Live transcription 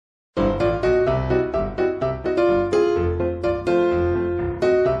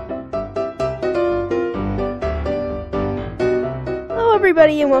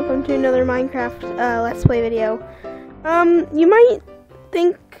everybody, and welcome to another Minecraft Let's Play video. You might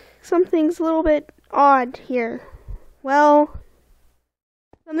think something's a little bit odd here. Well,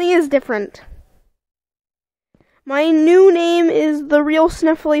 something is different. My new name is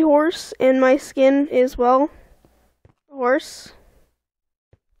TheRealSnufflyHorse, and my skin is, well, a horse.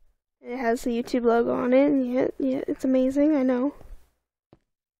 It has the YouTube logo on it, and yeah, it's amazing, I know.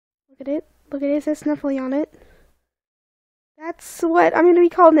 Look at it, it says Snuffly on it. That's what I'm going to be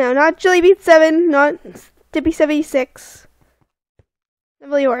called now. Not JillyBeat7, not Dippy76.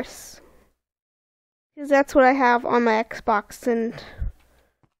 SnufflyHorse. Because that's what I have on my Xbox, and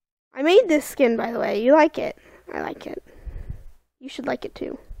I made this skin, by the way. You like it? I like it. You should like it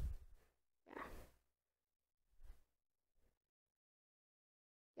too.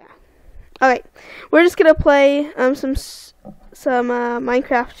 Yeah. Alright, we're just going to play some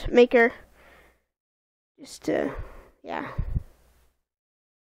Minecraft Maker. Just to, yeah.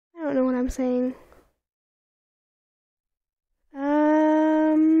 I don't know what I'm saying.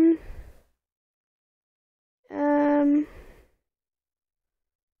 I'm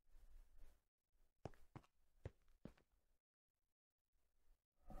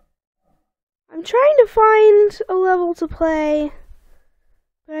trying to find a level to play,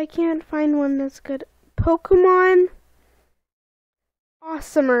 but I can't find one that's good. Pokemon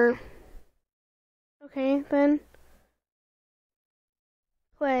Awesomer. Okay, then.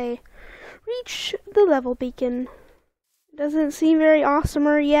 Play. Reach the level beacon. Doesn't seem very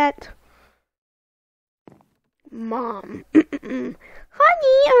awesomer yet. Mom. Honey,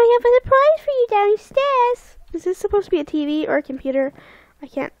 I have a surprise for you downstairs. Is this supposed to be a TV or a computer? I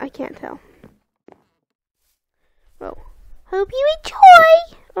can't tell. Oh. Hope you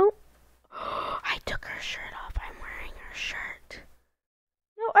enjoy. Oh. I took her shirt off. I'm wearing her shirt.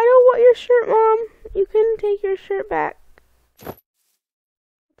 No, I don't want your shirt, Mom. You can take your shirt back.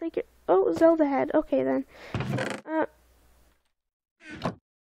 Take it. Oh, Zelda head. Okay then. Are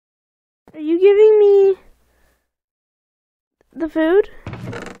you giving me the food?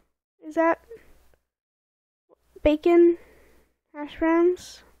 Is that bacon, hash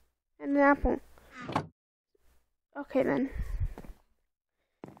browns, and an apple? Okay then.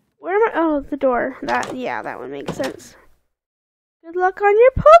 Where am I? Oh, the door. That would make sense. Good luck on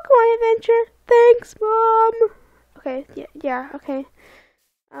your Pokemon adventure. Thanks, Mom. Okay. Yeah. Okay.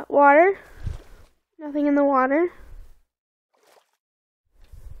 Water. Nothing in the water.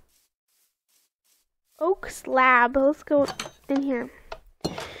 Oak slab. Let's go in here.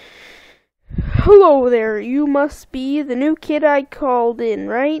 Hello there. You must be the new kid I called in,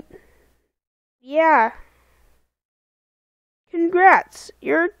 right? Yeah. Congrats.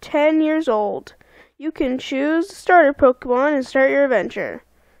 You're 10 years old. You can choose the starter Pokemon and start your adventure.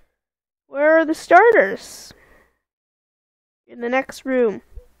 Where are the starters? In the next room.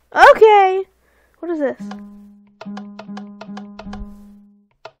 Okay. What is this?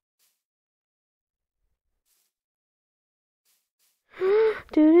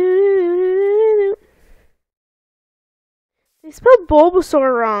 They spelled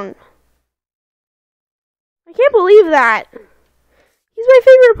Bulbasaur wrong. I can't believe that. He's my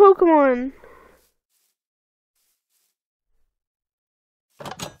favorite Pokemon.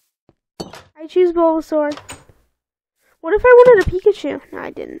 I choose Bulbasaur. What if I wanted a Pikachu? No,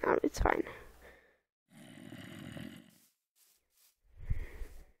 I didn't. It's fine.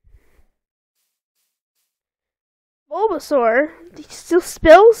 Bulbasaur? Still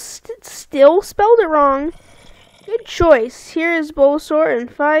spelled it wrong. Good choice. Here is Bulbasaur and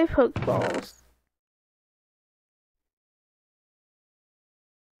 5 Pokeballs.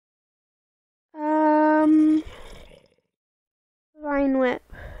 Vine Whip.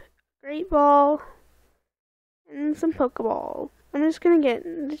 Great Ball. And some Pokeballs. I'm just gonna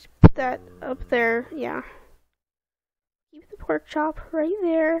just put that up there, yeah. Keep the pork chop right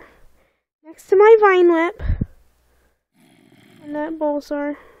there. Next to my Vine Whip. And that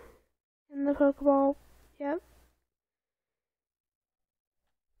Bulbasaur. And the Pokeball. Yep.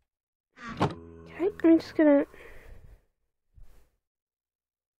 Okay, I'm just gonna...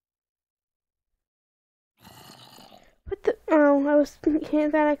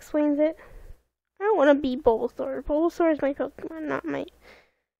 that explains it. I don't want to be Bulbasaur. Bulbasaur is my Pokemon, not my...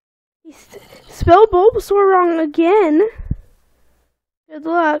 He spelled Bulbasaur wrong again. Good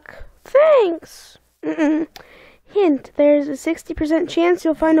luck. Thanks. Hint, there's a 60% chance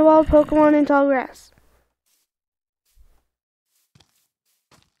you'll find a wild Pokemon in tall grass.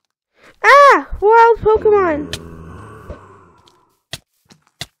 Ah! Wild Pokemon!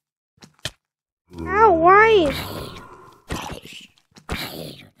 Ow, why?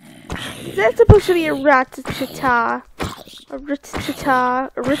 Is that supposed to be a rat-ta-ta? A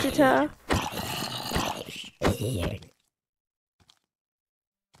ritata, a ritata.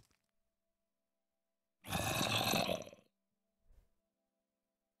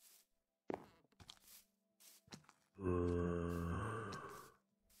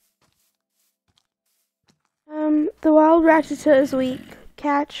 The wild ratata is weak.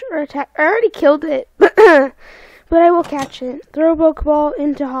 Catch or attack. I already killed it, but I will catch it. Throw a Pokeball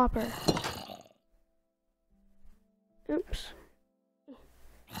into Hopper. Oops.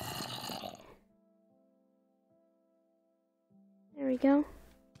 There we go.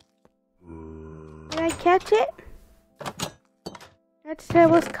 Did I catch it? Ratata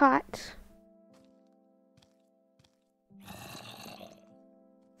was caught.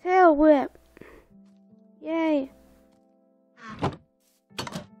 Tail whip. Yay.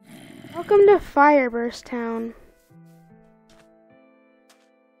 Welcome to Fireburst Town.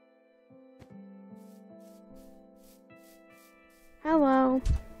 Hello.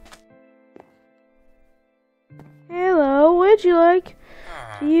 Hello, would you like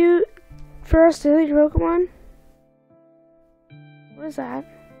for us to lead your Pokemon? What is that?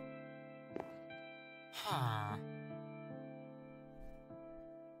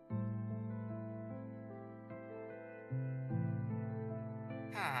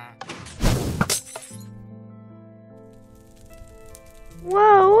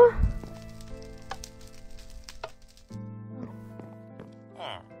 Whoa!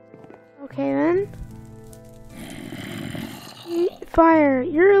 Okay then. Fire,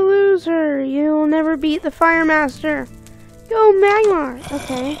 you're a loser. You'll never beat the Fire Master. Go Magmar.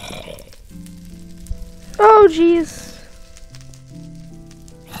 Okay. Oh jeez.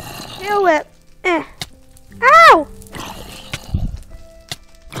 Tail whip. Ow!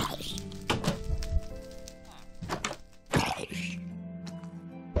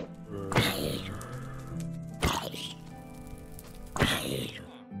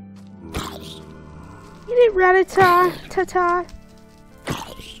 Get it, Rattata, ta-ta.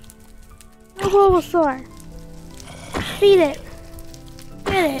 No Bulbasaur. Feed it.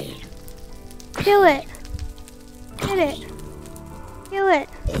 Get it. Kill it. Get it. Kill it.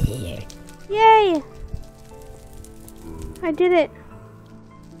 Yay! I did it.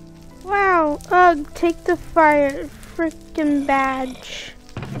 Wow. Ugh, take the fire frickin' badge.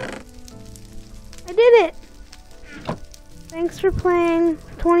 I did it! Thanks for playing.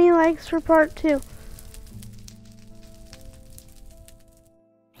 20 likes for part 2.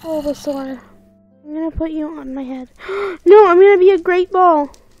 Bulbasaur. I'm gonna put you on my head. No, I'm gonna be a great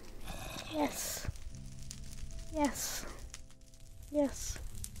ball. Yes. Yes. Yes.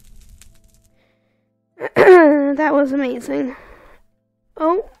 That was amazing.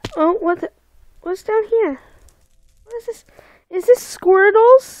 Oh, what's down here? What is this? Is this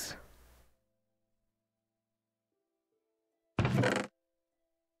Squirtles?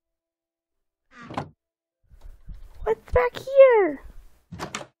 What's back here?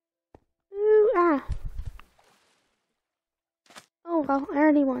 Ooh, ah. Oh, well, I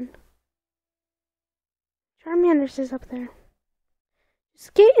already won. Charmander's is up there.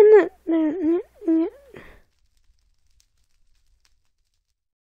 Just get in the...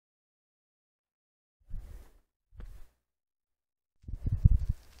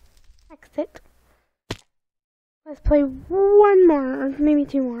 Exit. Let's play one more, or maybe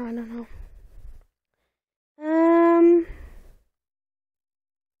 2 more, I don't know.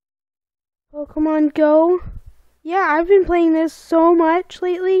 Pokemon Go. Yeah, I've been playing this so much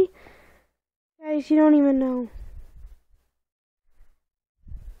lately. Guys, you don't even know.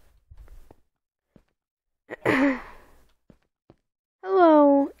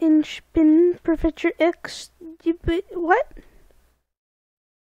 Hello, Inchbin Professor X. What?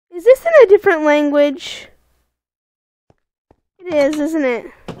 Is this in a different language? It is, isn't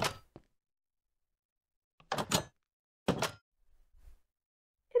it?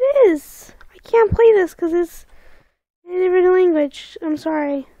 It is. I can't play this because it's in a different language. I'm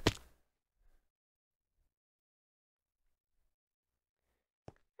sorry.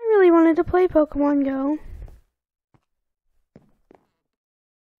 I really wanted to play Pokemon Go.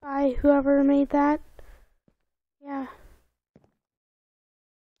 By whoever made that. Yeah.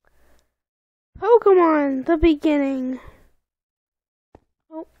 Pokemon, the beginning.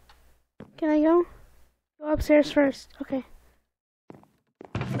 Oh, can I go? Go upstairs first. Okay.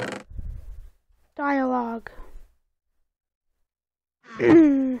 Dialogue.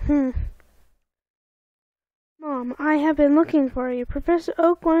 Mom, I have been looking for you. Professor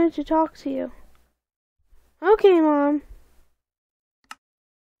Oak wanted to talk to you. Okay, Mom.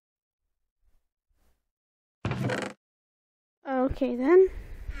 Okay, then.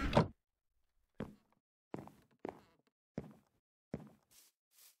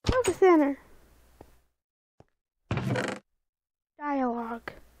 Focus center.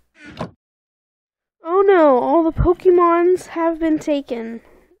 Dialogue. Oh no, all the Pokemons have been taken.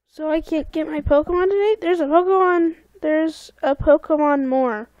 So I can't get my Pokemon today? There's a Pokemon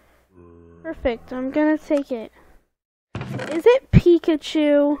more. Perfect, I'm gonna take it. Is it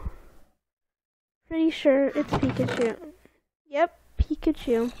Pikachu? Pretty sure it's Pikachu. Yep,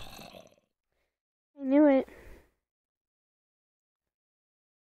 Pikachu. I knew it.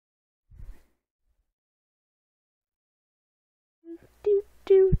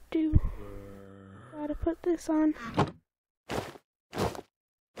 Do. Gotta put this on. There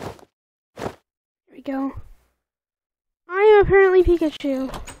we go. I am apparently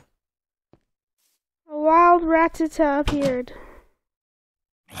Pikachu. A wild Rattata appeared.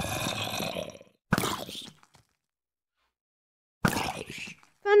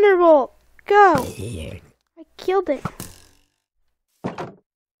 Thunderbolt! Go! I killed it.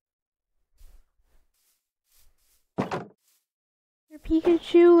 Your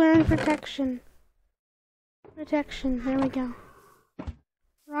Pikachu learned protection. Protection, there we go.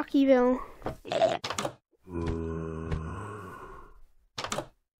 Rockyville.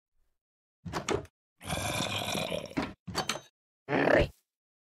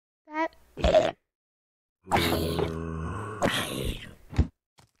 That...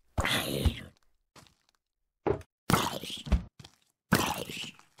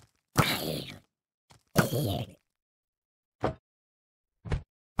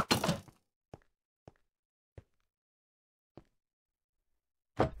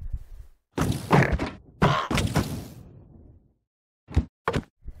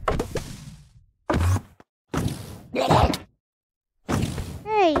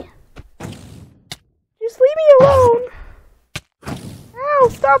 Hey! Just leave me alone! Ow,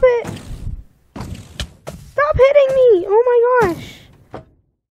 stop it! Stop hitting me! Oh my gosh!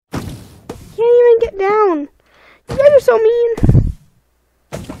 Can't even get down! You guys are so mean!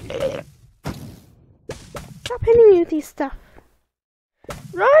 Stop hitting me with these stuff!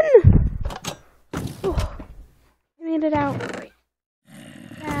 Run! Oh, I made it out.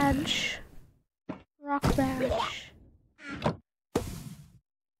 Badge. Rock badge.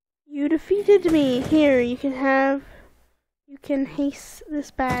 You defeated me. Here, you can haste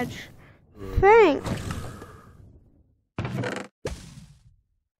this badge. Thanks.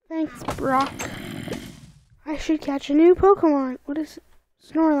 Thanks, Brock. I should catch a new Pokemon. What is it?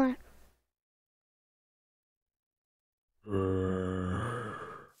 Snorlax.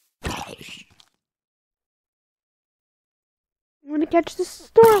 I'm gonna catch the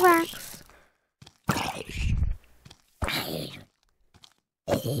Snorlax. I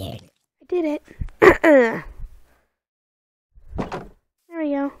did it. There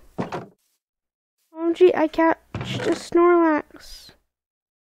we go. OMG, I catched a Snorlax.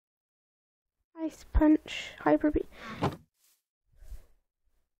 Ice Punch. Hyper Beam.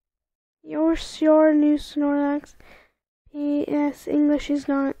 Your new Snorlax. P.S. English is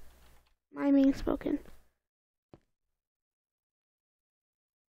not my main spoken.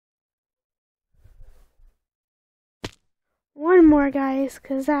 One more, guys,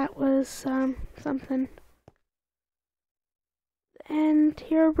 because that was something. And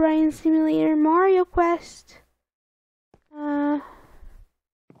Herobrine Simulator, Mario Quest.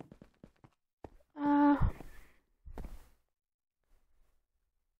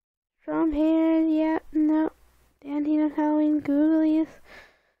 From here, yeah, no. Dandine of Halloween, Googlies.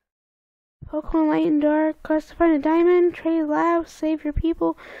 Pokemon Light and Dark, Quest to Find a Diamond, Trade Labs, Save Your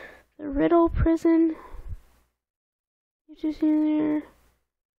People, The Riddle Prison. You just see there.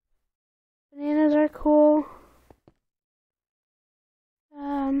 Bananas are cool.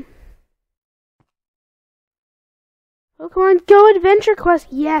 Pokemon Go Adventure Quest,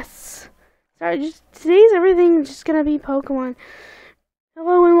 yes! Sorry, today's everything just gonna be Pokemon.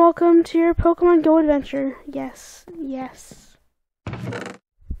 Hello and welcome to your Pokemon Go Adventure. Yes, yes. Just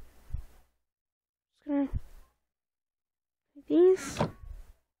gonna take these. I'm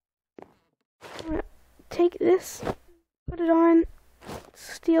gonna take this, put it on,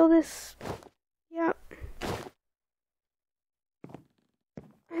 steal this. Yep.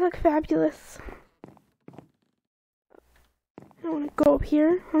 I look fabulous. I don't want to go up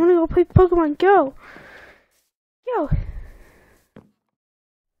here. I want to go play Pokemon Go. Go.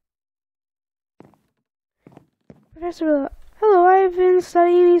 Professor, hello, I've been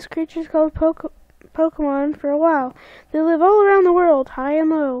studying these creatures called Pokemon for a while. They live all around the world, high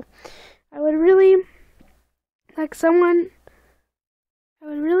and low. I would really like some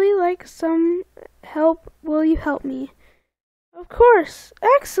help. Will you help me? Of course.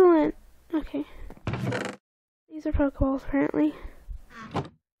 Excellent. Okay. These are Pokeballs, apparently.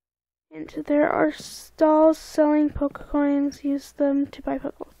 And there are stalls selling Pokecoins. Use them to buy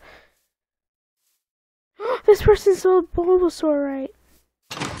Pokeballs. This person sold Bulbasaur, right?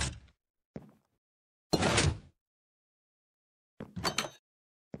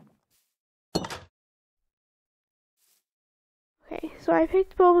 Okay, so I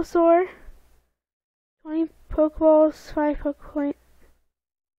picked Bulbasaur. 20 Pokeballs, 5 Pokecoins.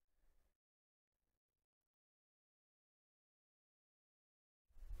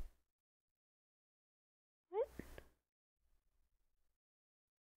 What?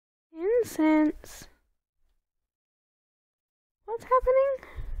 Incense. What's happening?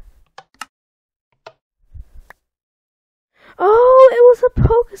 Oh, it was a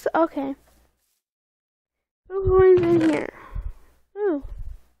Pokestop. Okay. Pokecoins in here. Ooh.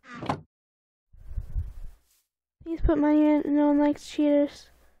 Please put money in. No one likes cheaters.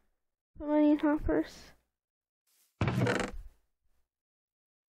 Put money in hoppers.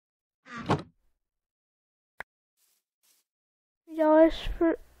 $3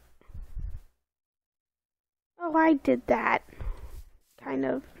 for... Oh, I did that. Kind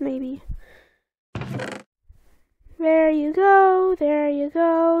of, maybe. There you go. There you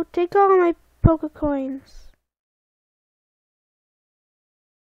go. Take all my Pokecoins.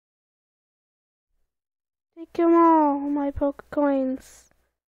 Take them all, my Pokecoins.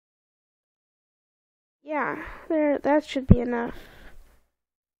 Yeah, there. That should be enough.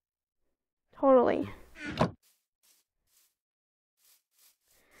 Totally.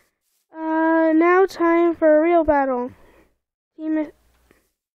 Now time for a real battle. Yay!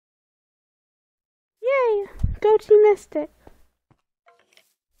 Go Team Mystic.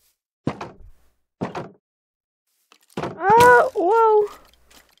 Oh, whoa.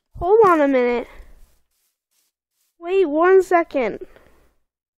 Hold on a minute. Wait 1 second.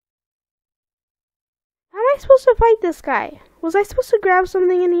 How am I supposed to fight this guy? Was I supposed to grab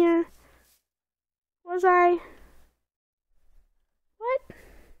something in here? Was I? What?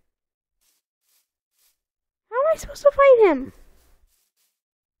 How am I supposed to fight him?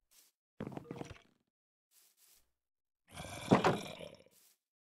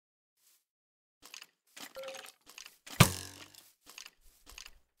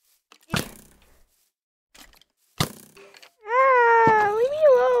 Leave me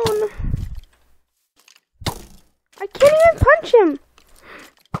alone. I can't even punch him.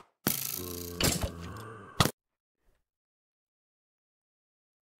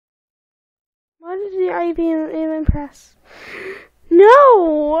 What did I even press? No,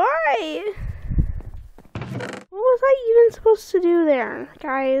 why? What was I even supposed to do there,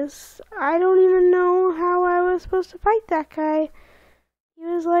 guys? I don't even know how I was supposed to fight that guy. He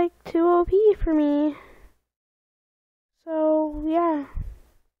was like too OP for me. So, yeah.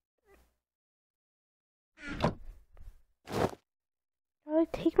 Gotta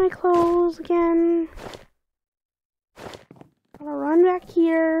take my clothes again. Gotta run back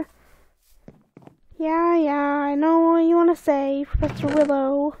here. Yeah, I know what you want to say, Professor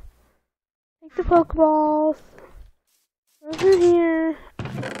Willow. Take the Pokeballs. Those in here.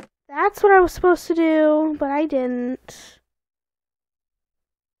 That's what I was supposed to do, but I didn't.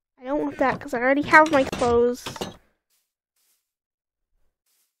 I don't want that because I already have my clothes.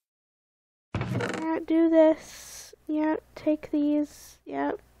 Yeah, do this. Yeah, take these.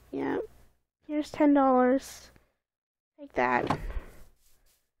 Yep. Here's $10. Take that.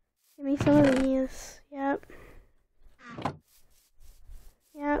 Give me some of these. Yep.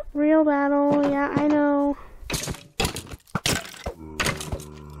 Real battle. Yeah, I know.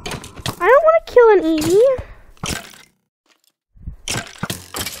 I don't want to kill an Eevee.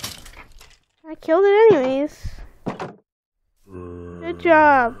 I killed it anyways. Good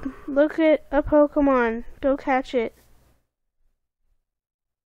job. Look at a Pokemon. Go catch it.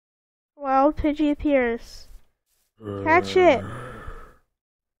 Wild Pidgey appears. Catch it.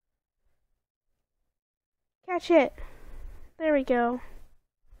 Catch it. There we go.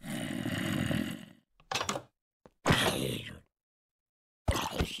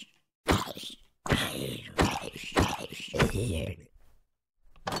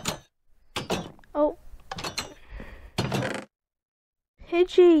 Oh.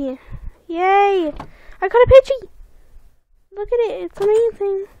 Pidgey. Yay. I got a Pidgey. Look at it. It's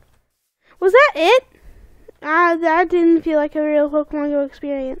amazing. Was that it? That didn't feel like a real Pokemon Go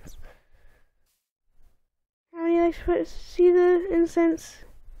experience. How many likes for see the incense?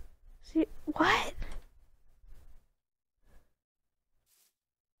 See what?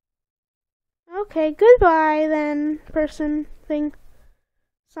 Okay, goodbye then, person, thing,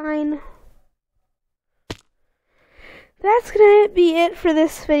 sign. That's gonna be it for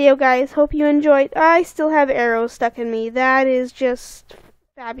this video, guys. Hope you enjoyed. I still have arrows stuck in me. That is just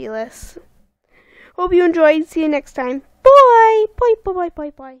fabulous. Hope you enjoyed. See you next time. Bye. Bye. Bye.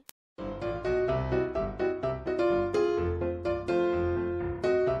 Bye. Bye. Bye.